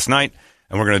adopted last night,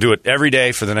 and we're going to do it every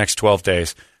day for the next 12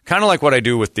 days. Kind of like what I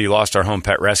do with the Lost Our Home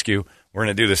Pet Rescue. We're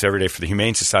going to do this every day for the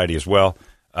Humane Society as well.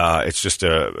 It's just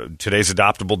today's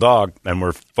adoptable dog, and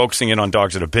we're focusing in on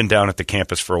dogs that have been down at the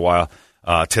campus for a while.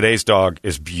 Today's dog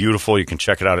is beautiful. You can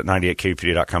check it out at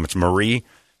 98kpd.com. It's Marie.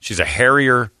 She's a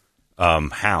Harrier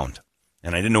hound.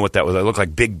 And I didn't know what that was. They look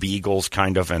like big beagles,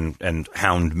 kind of, and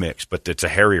hound mix, but it's a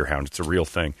Harrier hound. It's a real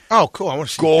thing. Oh, cool. I want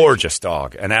to see. Gorgeous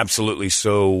dog, and absolutely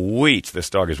sweet. This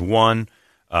dog is 1.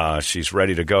 She's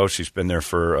ready to go. She's been there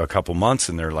for a couple months,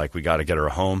 and they're like, we got to get her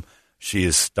a home. She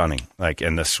is stunning,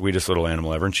 and the sweetest little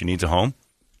animal ever, and she needs a home.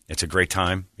 It's a great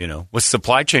time, With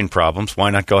supply chain problems,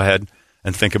 why not go ahead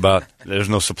and think about there's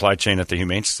no supply chain at the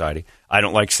Humane Society. I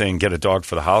don't like saying get a dog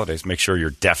for the holidays. Make sure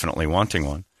you're definitely wanting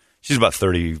one. She's about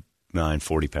 40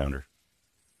 pounder.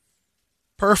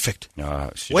 Perfect.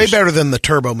 Way better than the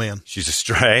Turbo Man. She's a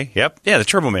stray. Yep. Yeah, the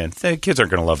Turbo Man. The kids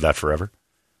aren't going to love that forever.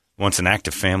 Wants an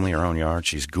active family, her own yard.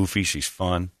 She's goofy. She's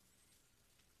fun.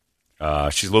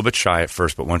 She's a little bit shy at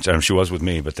first, but once she was with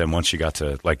me, but then once she got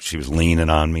to, she was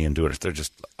leaning on me and doing it, they're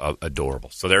just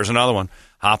adorable. So there's another one.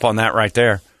 Hop on that right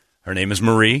there. Her name is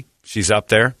Marie. She's up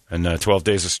there in 12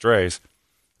 Days of Strays.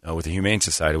 With the Humane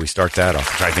Society, we start that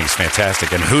off, which I think is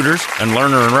fantastic. And Hooters and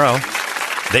Lerner and Rowe,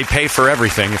 they pay for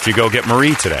everything if you go get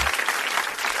Marie today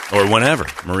or whenever.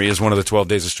 Marie is one of the 12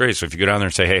 Days of Strays. So if you go down there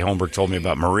and say, hey, Holmberg told me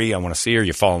about Marie, I want to see her,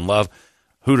 you fall in love,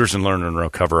 Hooters and Lerner and Rowe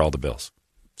cover all the bills.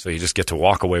 So you just get to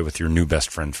walk away with your new best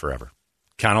friend forever.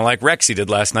 Kind of like Rexy did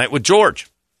last night with George.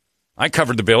 I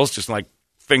covered the bills, just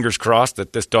fingers crossed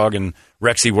that this dog and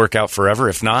Rexy work out forever.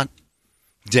 If not,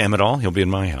 damn it all, he'll be in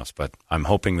my house. But I'm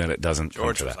hoping that it doesn't.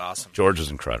 George was awesome. George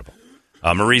was incredible.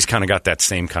 Marie's kind of got that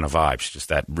same kind of vibe. She's just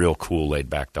that real cool,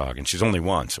 laid-back dog. And she's only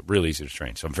 1, so really easy to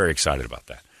train. So I'm very excited about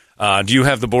that. Do you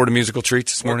have the board of musical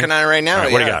treats this morning? Working on it right now. All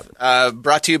right, what do you got?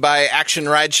 Brought to you by Action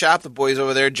Ride Shop. The boys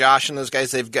over there, Josh and those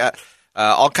guys, they've got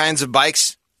all kinds of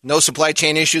bikes. No supply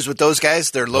chain issues with those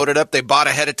guys. They're loaded up. They bought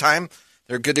ahead of time.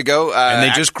 They're good to go. And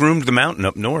they just groomed the mountain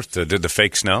up north to did the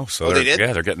fake snow. So they did?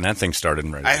 Yeah, they're getting that thing started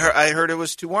and ready. I heard it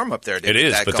was too warm up there. It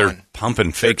is, but they're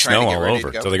pumping fake snow all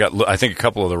over. So they got. I think a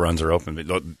couple of the runs are open.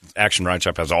 But Action Ride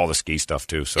Shop has all the ski stuff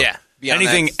too. So yeah,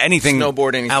 anything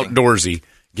snowboard, anything outdoorsy,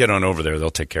 get on over there. They'll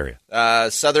take care of you.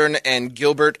 Southern and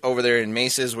Gilbert over there in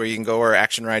Mesas, where you can go, or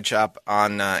Action Ride Shop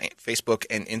on Facebook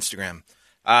and Instagram.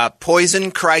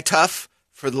 Poison, Cry Tough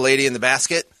for the lady in the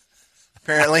basket,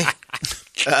 apparently.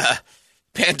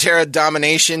 Pantera,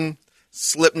 Domination,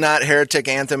 Slipknot, Heretic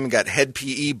Anthem. Got Head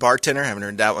PE, Bartender. Haven't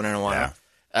heard that one in a while.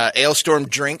 Yeah. Ailstorm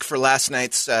Drink for last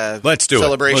night's Let's do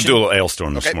celebration. We'll do a little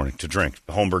Ailstorm this morning to drink.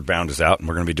 The Holmberg Bound is out, and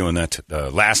we're going to be doing that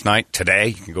last night, today.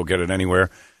 You can go get it anywhere.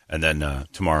 And then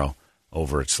tomorrow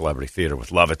over at Celebrity Theater with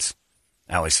Lovitz,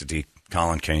 Ali Sadiq,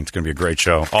 Colin Kane. It's going to be a great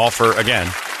show. All for,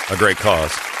 again, a great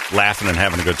cause. Laughing and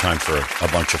having a good time for a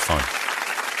bunch of fun.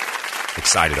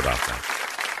 Excited about that.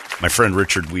 My friend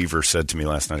Richard Weaver said to me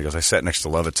last night, he goes, I sat next to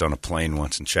Lovitz on a plane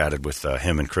once and chatted with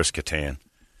him and Chris Kattan.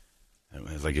 And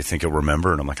I was like, you think he'll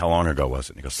remember? And I'm like, how long ago was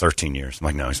it? And he goes, 13 years. I'm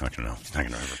like, no, he's not going to know. He's not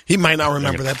going to remember. He might not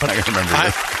remember that, but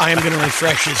I am going to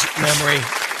refresh his memory.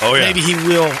 Oh, yeah. Maybe he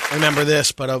will remember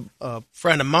this, but a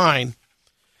friend of mine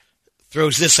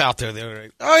throws this out there. They're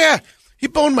like, oh, yeah, he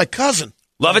boned my cousin.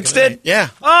 Lovitz did? Yeah.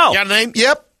 Oh. You got a name?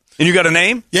 Yep. And you got a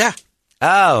name? Yeah.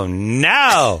 Oh,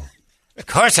 no. Of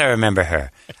course I remember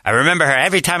her. I remember her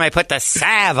every time I put the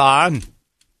salve on.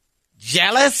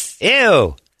 Jealous?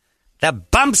 Ew. The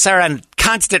bumps are a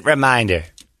constant reminder.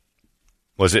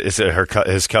 Is it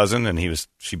his cousin, and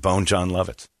she boned John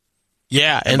Lovitz?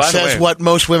 Yeah, and says what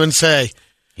most women say.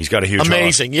 He's got a huge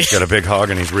amazing. hog. He's got a big hog,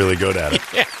 and he's really good at it.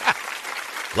 Yeah.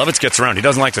 Lovitz gets around. He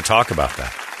doesn't like to talk about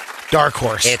that. Dark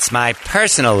horse. It's my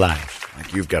personal life.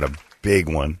 Like you've got a big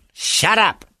one. Shut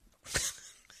up.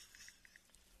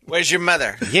 Where's your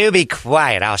mother? You be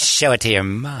quiet. I'll show it to your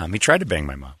mom. He tried to bang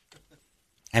my mom.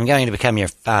 I'm going to become your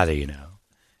father, you know.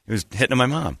 He was hitting on my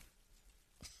mom.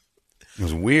 It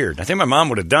was weird. I think my mom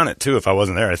would have done it, too, if I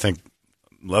wasn't there. I think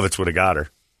Lovitz would have got her.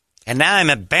 And now I'm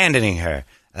abandoning her,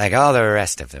 like all the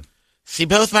rest of them. See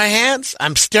both my hands?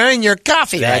 I'm stirring your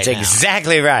coffee That's right now.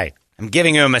 exactly right. I'm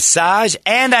giving you a massage,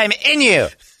 and I'm in you.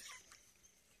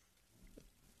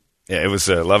 Yeah, it was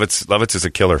Lovitz. Lovitz is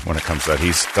a killer when it comes to that.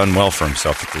 He's done well for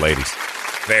himself with the ladies.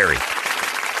 Very.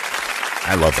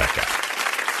 I love that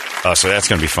guy. So that's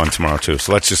going to be fun tomorrow, too.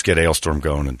 So let's just get Ailstorm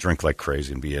going and drink like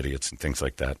crazy and be idiots and things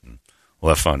like that. And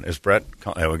we'll have fun. Is Brett?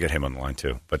 Yeah, we'll get him on the line,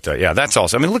 too. But, yeah, that's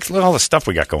also. I mean, look at all the stuff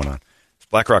we got going on. This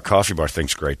Black Rock Coffee Bar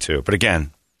thing's great, too. But,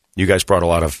 again, you guys brought a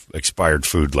lot of expired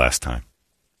food last time.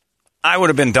 I would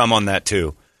have been dumb on that,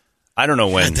 too. I don't know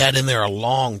when. Had that in there a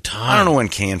long time. I don't know when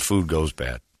canned food goes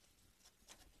bad.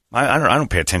 I don't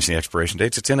pay attention to the expiration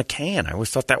dates. It's in a can. I always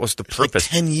thought that was the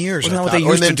purpose. Like 10 years. Wasn't that what they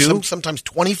used to do? Sometimes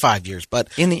 25 years. But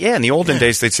in the olden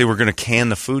days, they'd say we're going to can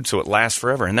the food so it lasts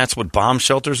forever, and that's what bomb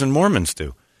shelters and Mormons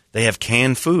do. They have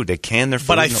canned food. They can their food.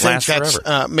 But I and it think lasts that's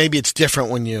forever. maybe it's different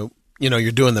when you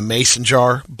you're doing the mason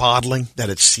jar bottling, that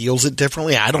it seals it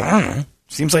differently. I don't know.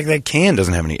 Seems like that can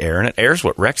doesn't have any air in it. Air's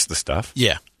what wrecks the stuff.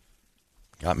 Yeah.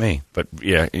 Got me. But,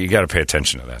 yeah, you got to pay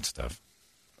attention to that stuff.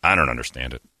 I don't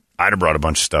understand it. I'd have brought a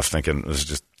bunch of stuff thinking it was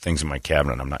just things in my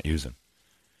cabinet I'm not using.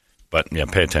 But, yeah,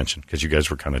 pay attention because you guys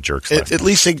were kind of jerks last At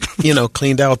least they,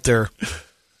 cleaned out their...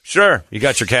 Sure. You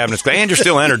got your cabinets. And you're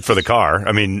still entered for the car.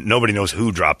 I mean, nobody knows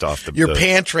who dropped off your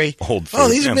pantry. Old food. Oh,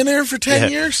 these have been there for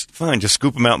 10 years? Fine. Just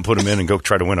scoop them out and put them in and go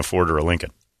try to win a Ford or a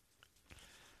Lincoln.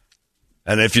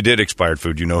 And if you did expired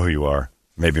food, you know who you are.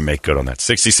 Maybe make good on that.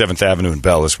 67th Avenue in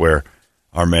Bell is where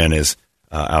our man is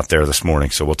out there this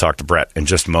morning. So we'll talk to Brett in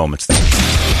just moments.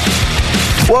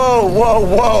 Whoa, whoa,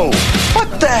 whoa.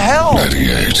 What the hell?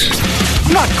 98.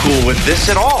 I'm not cool with this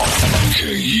at all.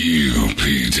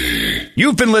 KUPD.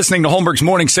 You've been listening to Holmberg's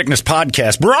Morning Sickness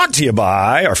Podcast, brought to you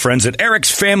by our friends at Eric's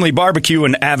Family Barbecue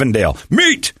in Avondale.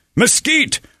 Meet,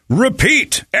 mesquite,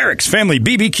 repeat.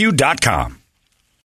 Eric'sFamilyBBQ.com.